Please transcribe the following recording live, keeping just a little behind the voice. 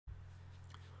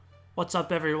What's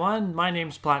up everyone, my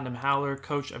name's PlatinumHowler,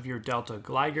 coach of your Delta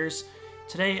Gligars.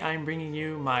 Today I'm bringing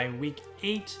you my Week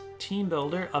 8 team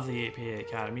builder of the APA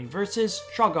Academy versus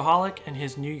Trogaholic and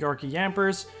his New York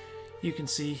Yampers. You can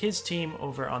see his team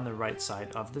over on the right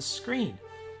side of the screen.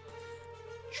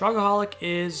 Trogaholic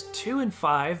is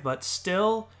 2-5, but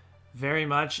still very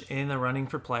much in the running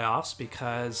for playoffs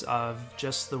because of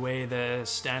just the way the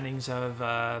standings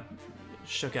have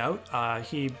shook out.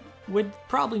 He would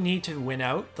probably need to win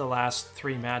out the last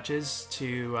 3 matches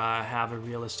to have a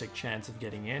realistic chance of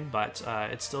getting in, but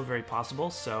it's still very possible,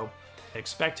 so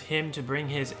expect him to bring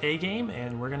his A game,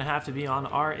 and we're going to have to be on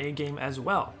our A game as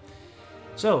well.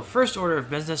 So, first order of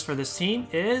business for this team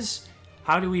is,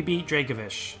 how do we beat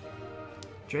Dracovish?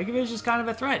 Dracovish is kind of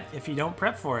a threat if you don't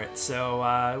prep for it,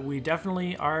 so we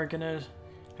definitely are going to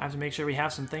have to make sure we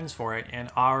have some things for it, and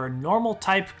our normal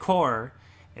type core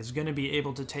is going to be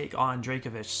able to take on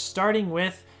Dracovish, starting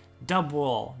with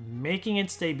Dubwool, making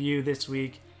its debut this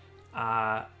week.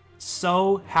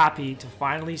 So happy to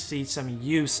finally see some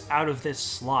use out of this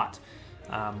slot.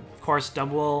 Of course,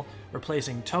 Dubwool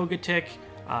replacing Togetic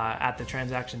at the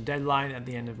transaction deadline at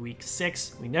the end of Week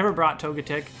 6. We never brought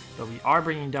Togetic, but we are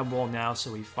bringing Dubwool now,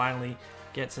 so we finally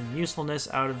get some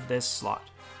usefulness out of this slot.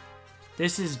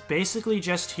 This is basically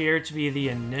just here to be the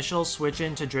initial switch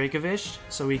into Dracovish,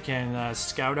 so we can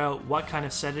scout out what kind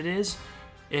of set it is.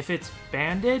 If it's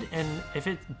banded, and if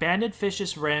it's banded,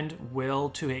 Vicious Rend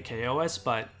will 2-hit KO us,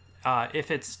 but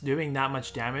if it's doing that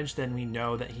much damage, then we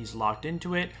know that he's locked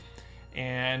into it,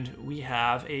 and we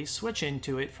have a switch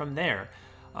into it from there.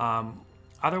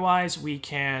 Otherwise, we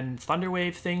can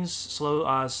Thunderwave things,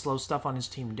 slow stuff on his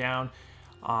team down.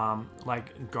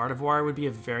 Like Gardevoir would be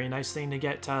a very nice thing to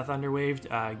get Thunderwaved,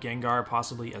 Gengar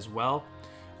possibly as well.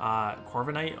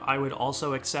 Corviknight I would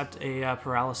also accept a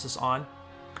paralysis on.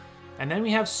 And then we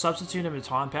have Substitute and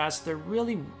Baton Pass. They're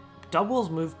really,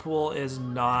 Dubwool's move pool is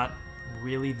not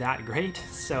really that great,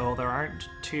 so there aren't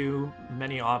too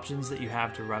many options that you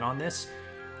have to run on this.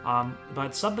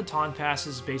 But Sub Baton Pass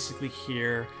is basically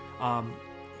here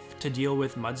to deal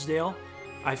with Mudsdale.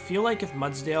 I feel like if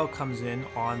Mudsdale comes in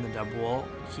on the Dubwool,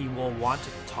 he will want to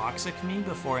Toxic me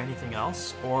before anything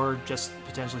else, or just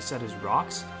potentially set his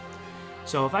rocks.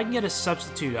 So if I can get a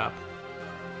Substitute up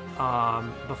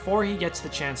before he gets the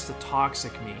chance to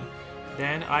Toxic me,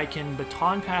 then I can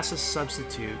Baton Pass a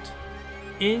Substitute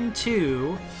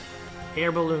into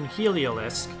Air Balloon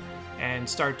Heliolisk and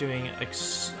start doing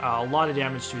a lot of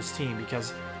damage to his team,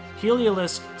 because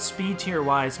Heliolisk speed tier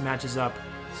wise matches up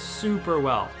super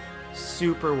well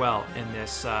in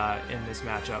this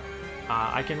matchup.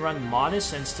 I can run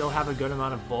Modest and still have a good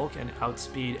amount of bulk and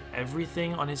outspeed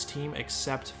everything on his team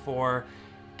except for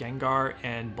Gengar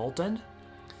and Boltund.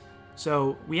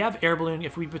 So we have Air Balloon.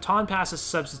 If we Baton Pass a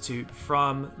Substitute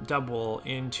from Dubwool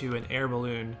into an Air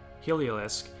Balloon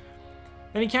Heliolisk,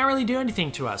 then he can't really do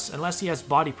anything to us unless he has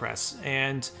Body Press.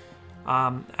 And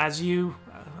as you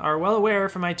are well aware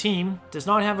from my team, does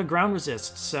not have a ground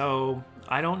resist, so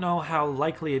I don't know how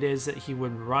likely it is that he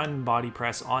would run Body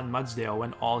Press on Mudsdale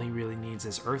when all he really needs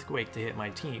is Earthquake to hit my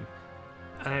team.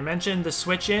 And I mentioned the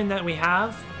switch in that we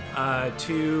have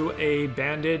to a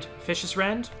banded Vicious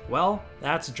Rend. Well,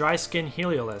 that's Dry Skin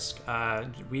Heliolisk.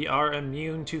 We are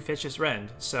immune to Vicious Rend,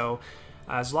 so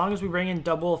as long as we bring in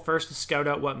Dubwool first to scout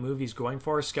out what move he's going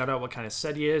for, scout out what kind of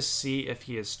set he is, see if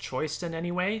he is choiced in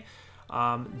any way,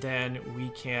 then we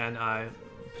can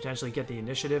potentially get the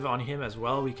initiative on him as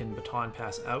well. We can Baton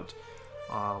Pass out.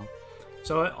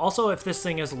 So also, if this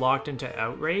thing is locked into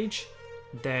Outrage,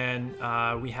 then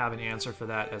we have an answer for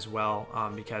that as well,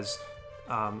 because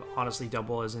honestly,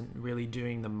 Dubwool isn't really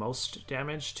doing the most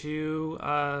damage to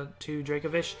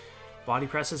Dracovish. Body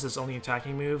Press is his only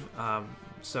attacking move,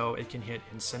 so it can hit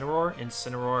Incineroar.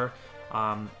 Incineroar,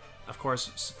 of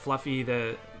course, Fluffy,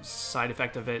 the side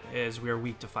effect of it is we're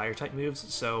weak to fire-type moves,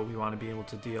 so we want to be able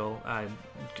to deal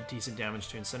decent damage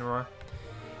to Incineroar.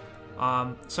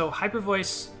 So Hyper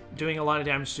Voice doing a lot of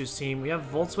damage to his team. We have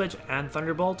Volt Switch and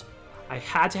Thunderbolt. I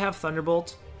had to have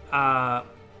Thunderbolt. I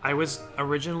was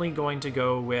originally going to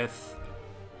go with...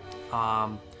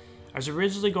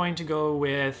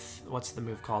 what's the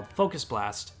move called? Focus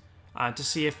Blast, to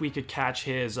see if we could catch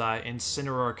his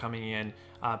Incineroar coming in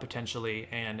potentially,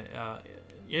 and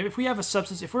if we have a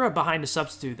substitute, if we're behind a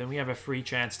substitute, then we have a free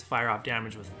chance to fire off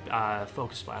damage with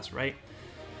Focus Blast, right?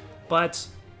 But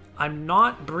I'm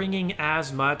not bringing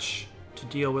as much to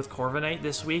deal with Corviknight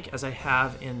this week as I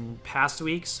have in past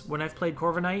weeks when I've played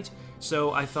Corviknight,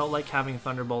 so I felt like having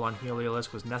Thunderbolt on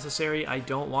Heliolisk was necessary. I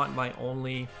don't want my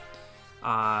only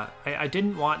I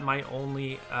didn't want my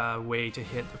only way to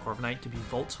hit the Corviknight to be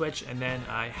Volt Switch, and then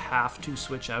I have to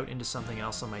switch out into something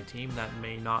else on my team that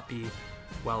may not be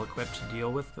well equipped to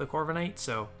deal with the Corviknight.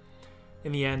 So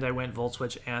in the end, I went Volt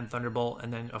Switch and Thunderbolt,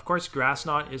 and then of course Grass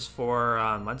Knot is for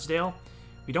Mudsdale.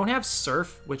 We don't have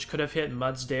Surf, which could have hit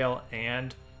Mudsdale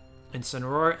and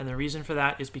Incineroar, and the reason for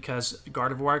that is because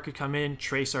Gardevoir could come in,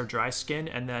 trace our Dry Skin,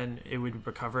 and then it would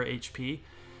recover HP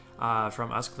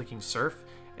from us clicking Surf,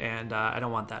 and I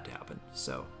don't want that to happen.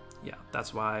 So yeah,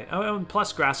 that's why. Oh, and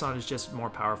plus Grass Knot is just more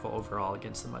powerful overall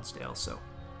against the Mudsdale. So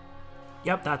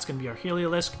yep, that's going to be our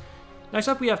Heliolisk. Next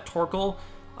up we have Torkoal.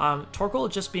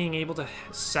 Torkoal just being able to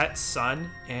set Sun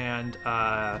and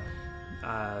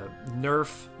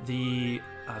nerf the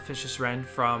Vicious Rend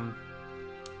from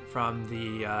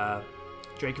the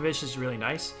Dracovish is really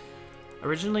nice.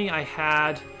 Originally I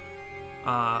had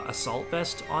Assault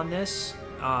Vest on this,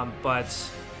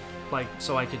 but like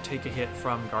so I could take a hit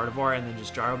from Gardevoir and then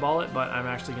just Gyro Ball it, but I'm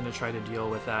actually going to try to deal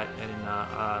with that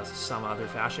in some other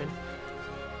fashion.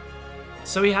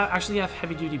 So we actually have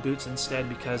Heavy Duty Boots instead,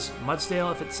 because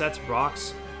Mudsdale, if it sets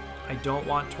rocks, I don't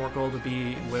want Torkoal to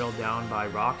be whittled down by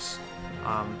rocks.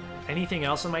 Anything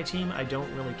else on my team, I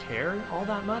don't really care all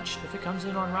that much if it comes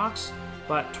in on rocks,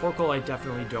 but Torkoal I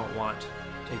definitely don't want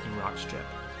taking Rocks Chip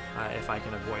if I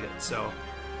can avoid it. So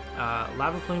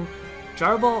Lava Plume,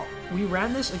 Gyro Ball, we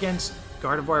ran this against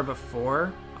Gardevoir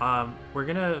before. But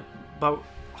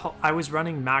I was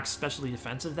running max specially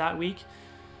defensive that week,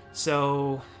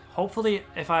 so hopefully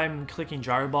if I'm clicking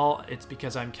Gyro Ball, it's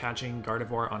because I'm catching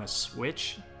Gardevoir on a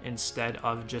switch instead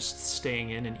of just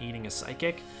staying in and eating a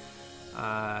Psychic.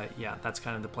 Yeah, that's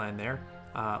kind of the plan there.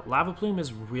 Lava Plume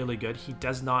is really good. He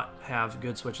does not have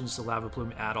good switch-ins to Lava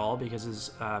Plume at all, because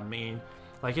his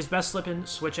his best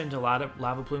switch into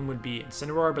Lava Plume would be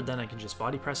Incineroar, but then I can just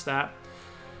Body Press that.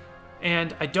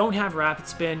 And I don't have Rapid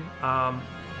Spin.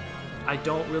 I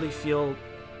don't really feel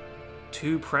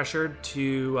too pressured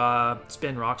to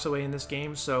spin rocks away in this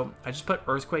game, so I just put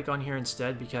Earthquake on here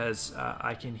instead, because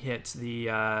I can hit the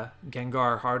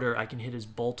Gengar harder. I can hit his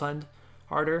Boltund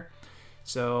harder.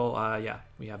 So yeah,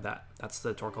 we have that. That's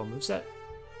the Torkoal moveset.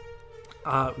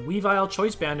 Weavile,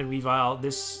 Choice Band, and Weavile,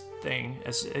 this thing,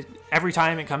 every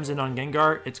time it comes in on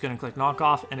Gengar, it's going to click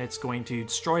Knockoff, and it's going to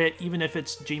destroy it, even if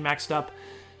it's G-maxed up.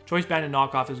 Choice Band and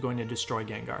Knockoff is going to destroy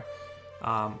Gengar.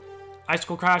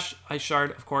 Icicle Crash, Ice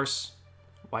Shard, of course.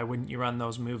 Why wouldn't you run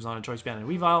those moves on a Choice Band and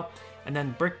Weavile? And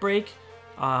then Brick Break.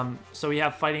 So we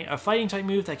have a fighting type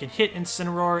move that can hit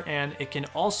Incineroar, and it can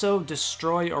also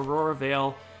destroy Aurora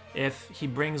Veil if he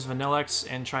brings Vanilluxe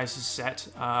and tries to set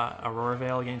Aurora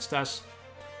Veil against us.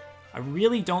 I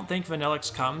really don't think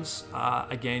Vanilluxe comes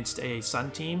against a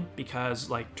Sun team, because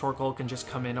like Torkoal can just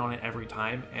come in on it every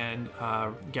time and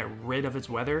get rid of its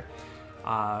weather,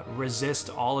 resist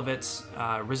all of its,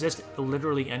 resist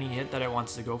literally any hit that it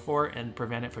wants to go for, and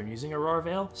prevent it from using Aurora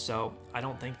Veil. So I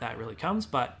don't think that really comes,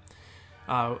 but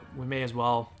we may as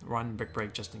well run Brick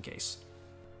Break just in case.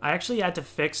 I actually had to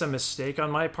fix a mistake on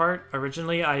my part.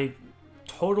 Originally, I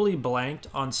totally blanked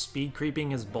on speed creeping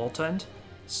his Boltund.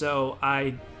 So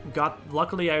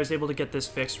luckily I was able to get this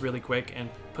fixed really quick and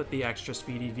put the extra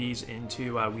speed EVs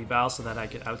into Weavile so that I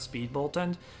could outspeed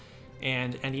Boltund.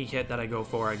 And any hit that I go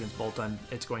for against Boltund,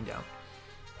 it's going down.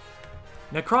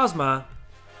 Necrozma,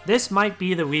 this might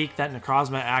be the week that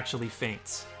Necrozma actually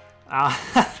faints.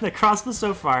 Necrozma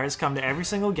so far has come to every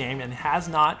single game and has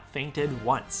not fainted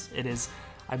once. It is,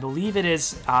 I believe it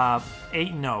is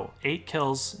 8-0, 8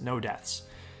 kills, no deaths.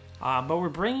 But we're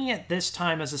bringing it this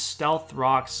time as a Stealth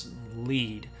Rocks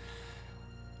lead.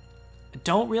 I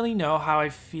don't really know how I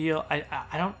feel.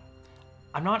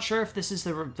 I'm not sure if this is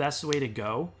the best way to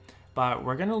go, but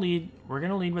we're gonna lead. We're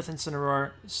gonna lead with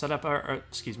Incineroar, set up our.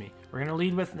 We're gonna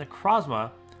lead with Necrozma,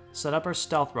 set up our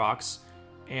Stealth Rocks,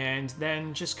 and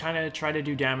then just kind of try to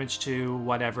do damage to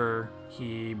whatever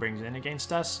he brings in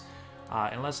against us.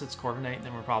 Unless it's Corviknight,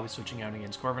 then we're probably switching out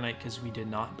against Corviknight, because we did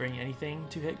not bring anything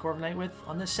to hit Corviknight with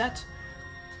on this set.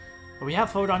 But we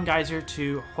have Photon Geyser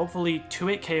to hopefully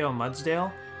 2-hit KO Mudsdale.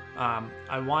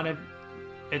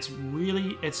 It's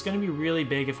going to be really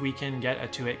big if we can get a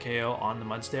 2-hit KO on the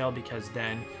Mudsdale, because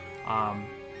then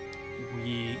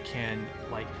we can,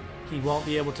 like, he won't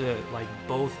be able to, like,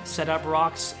 both set up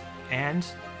rocks and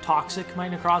Toxic my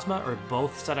Necrozma, or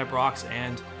both set up rocks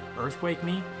and Earthquake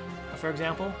me, for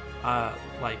example.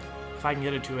 Like, if I can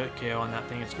get a 2-hit KO on that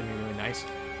thing, it's going to be really nice.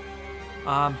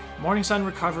 Morning Sun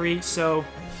Recovery, so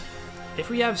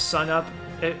if we have Sun up,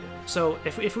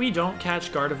 if we don't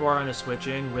catch Gardevoir on a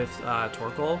switch-in with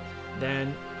Torkoal,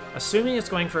 then, assuming it's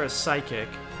going for a Psychic,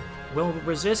 we'll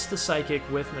resist the Psychic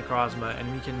with Necrozma,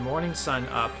 and we can Morning Sun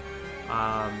up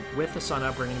With the sun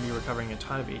up, we're going to be recovering a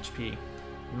ton of HP.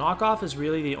 Knockoff is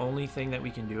really the only thing that we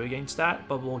can do against that,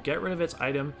 but we'll get rid of its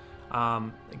item.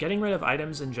 Getting rid of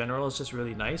items in general is just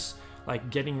really nice.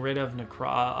 Like getting rid of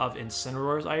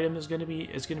Incineroar's item is gonna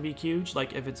be huge.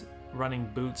 Like if it's running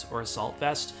boots or assault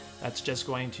vest, that's just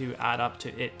going to add up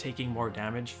to it taking more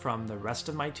damage from the rest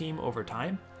of my team over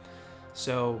time.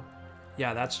 So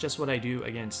yeah, that's just what I do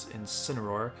against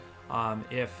Incineroar.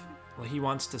 If he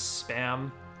wants to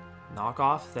spam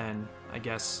knockoff, then I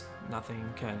guess I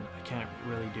can't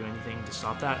really do anything to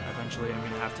stop that. Eventually I'm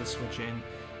gonna have to switch in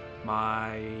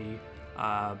my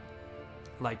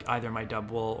like either my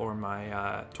double or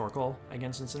my Torkoal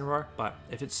against Incineroar. But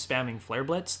if it's spamming Flare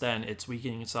Blitz, then it's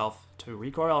weakening itself to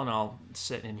recoil, and I'll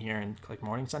sit in here and click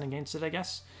Morning Sun against it, I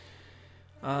guess.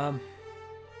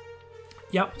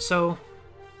 Yep, so...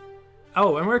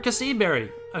 Oh, and we're Cassie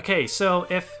Berry. Okay, so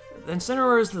if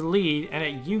Incineroar is the lead and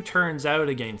it U-turns out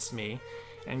against me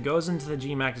and goes into the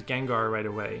G-Max Gengar right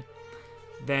away,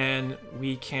 then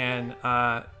we can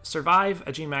survive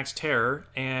a G-Max Terror,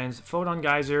 and Photon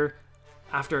Geyser,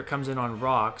 after it comes in on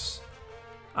rocks,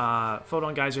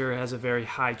 Photon Geyser has a very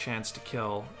high chance to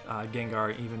kill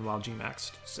Gengar even while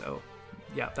G-Maxed. So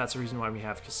yeah, that's the reason why we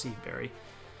have Cassie Berry.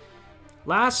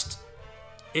 Last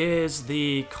is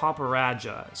the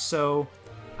Copperajah. So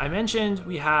I mentioned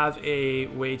we have a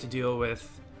way to deal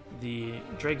with the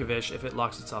Dracovish if it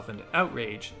locks itself into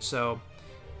Outrage. So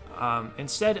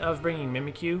instead of bringing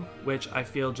Mimikyu, which I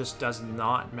feel just does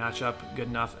not match up good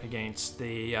enough against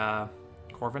the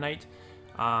Corviknight,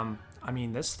 I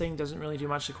mean, this thing doesn't really do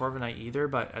much to Corviknight either,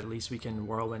 but at least we can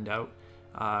Whirlwind out.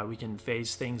 We can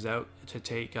phase things out to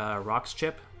take Rock's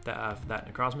Chip that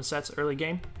NECROZMA sets early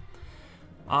game.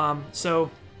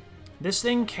 So this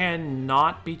thing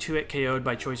cannot be 2-hit KO'd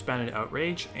by Choice Banded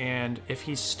Outrage, and if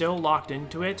he's still locked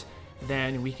into it,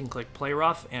 then we can click Play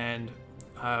Rough, and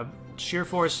Sheer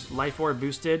Force Life Orb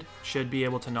boosted should be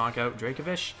able to knock out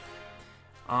Dracovish.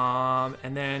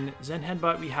 And then Zen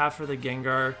Headbutt we have for the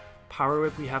Gengar, Power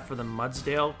Whip we have for the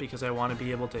Mudsdale, because I want to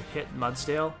be able to hit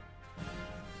Mudsdale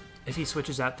if he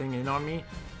switches that thing in on me.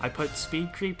 I put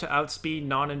Speed Creep to outspeed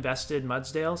non-invested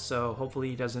Mudsdale, so hopefully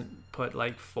he doesn't put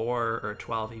like 4 or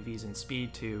 12 EVs in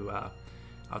speed to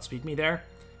outspeed me there.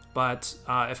 But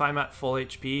if I'm at full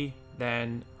HP,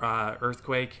 then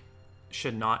Earthquake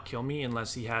should not kill me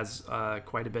unless he has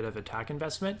quite a bit of attack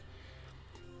investment.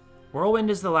 Whirlwind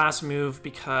is the last move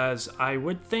because I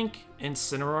would think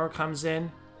Incineroar comes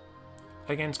in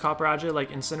against Copperajah.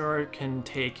 Like, Incineroar can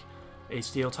take a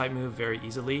Steel type move very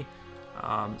easily.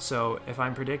 So if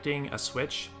I'm predicting a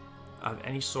switch of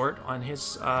any sort on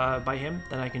his by him,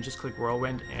 then I can just click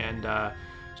Whirlwind and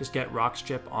just get Rock's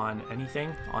Chip on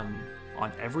anything, on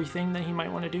everything that he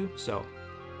might want to do. So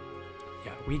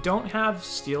yeah, we don't have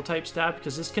Steel type stab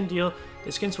because this can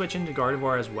switch into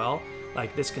Gardevoir as well.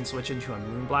 Like, this can switch into a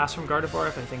Moonblast from Gardevoir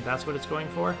if I think that's what it's going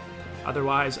for.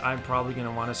 Otherwise, I'm probably going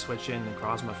to want to switch in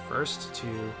NECROZMA first to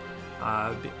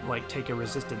like take a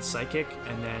resisted Psychic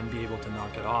and then be able to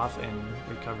knock it off and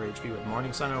recover HP with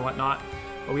Morning Sun or whatnot.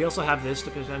 But we also have this to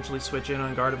potentially switch in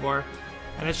on Gardevoir.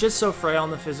 And it's just so frail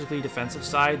on the physically defensive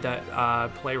side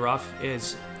that Play Rough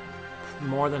is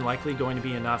more than likely going to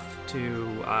be enough to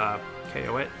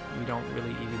KO it. We don't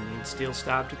really even need Steel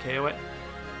Stab to KO it.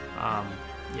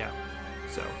 Yeah,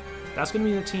 so that's going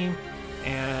to be the team,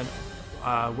 and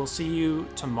we'll see you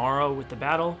tomorrow with the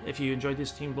battle. If you enjoyed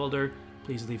this team builder,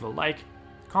 please leave a like,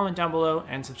 comment down below,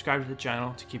 and subscribe to the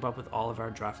channel to keep up with all of our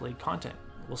Draft League content.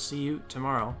 We'll see you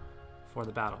tomorrow for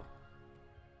the battle.